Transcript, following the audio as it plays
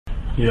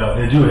Yeah,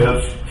 they do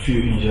have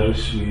few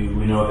injuries,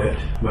 we know that,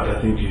 but I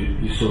think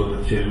you saw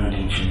that Serena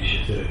didn't finish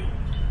yesterday.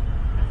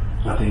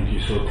 I think you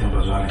saw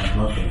Tembazwane did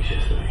not finish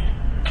yesterday.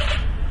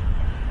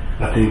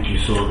 I think you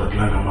saw that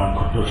Langerman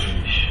could not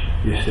finish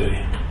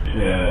yesterday.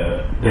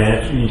 They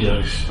have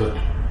injuries, but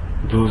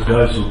those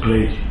guys who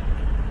played,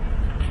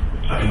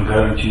 I can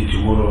guarantee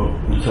tomorrow,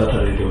 on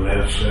Saturday, they will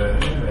have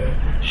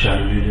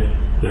Shalulile,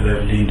 they'll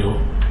have Lindo,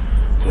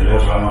 they'll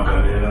have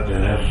Ramagalera,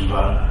 they'll have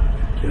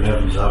Zvala, they'll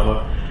have Mzava,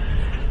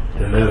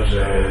 they'll have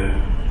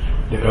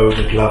the guy with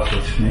the gloves,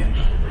 what's his name?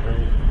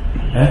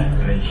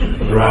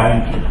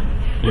 Ryan.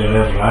 They'll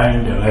have Ryan,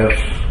 they'll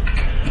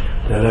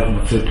have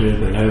Matsepe,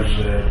 they'll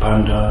have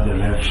Panda,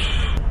 they'll have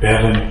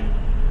Bevan,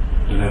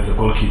 they'll have the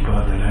goalkeeper,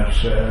 they'll have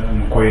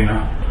Mkwena.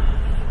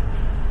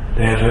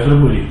 They have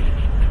everybody.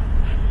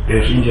 They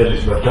have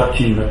injuries, but that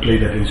team that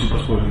played against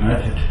Supersport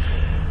United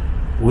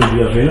will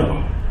be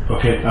available.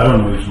 Okay, I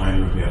don't know if mine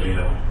will be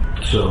available.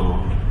 So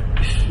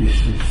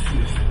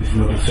it's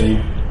not the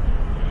same.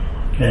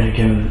 And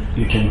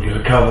you can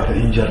recover the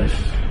injuries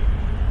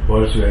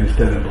whilst you are in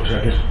Stellenbosch.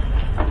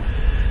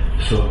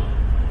 So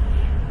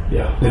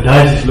yeah, the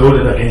dice is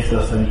loaded against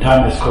us and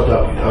time has caught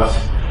up with us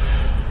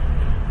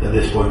at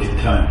this point in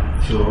time.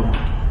 So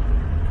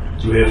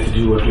we have to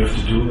do what we have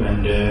to do,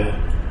 and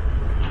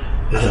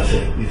as I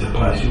said, it's a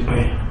price you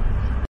pay.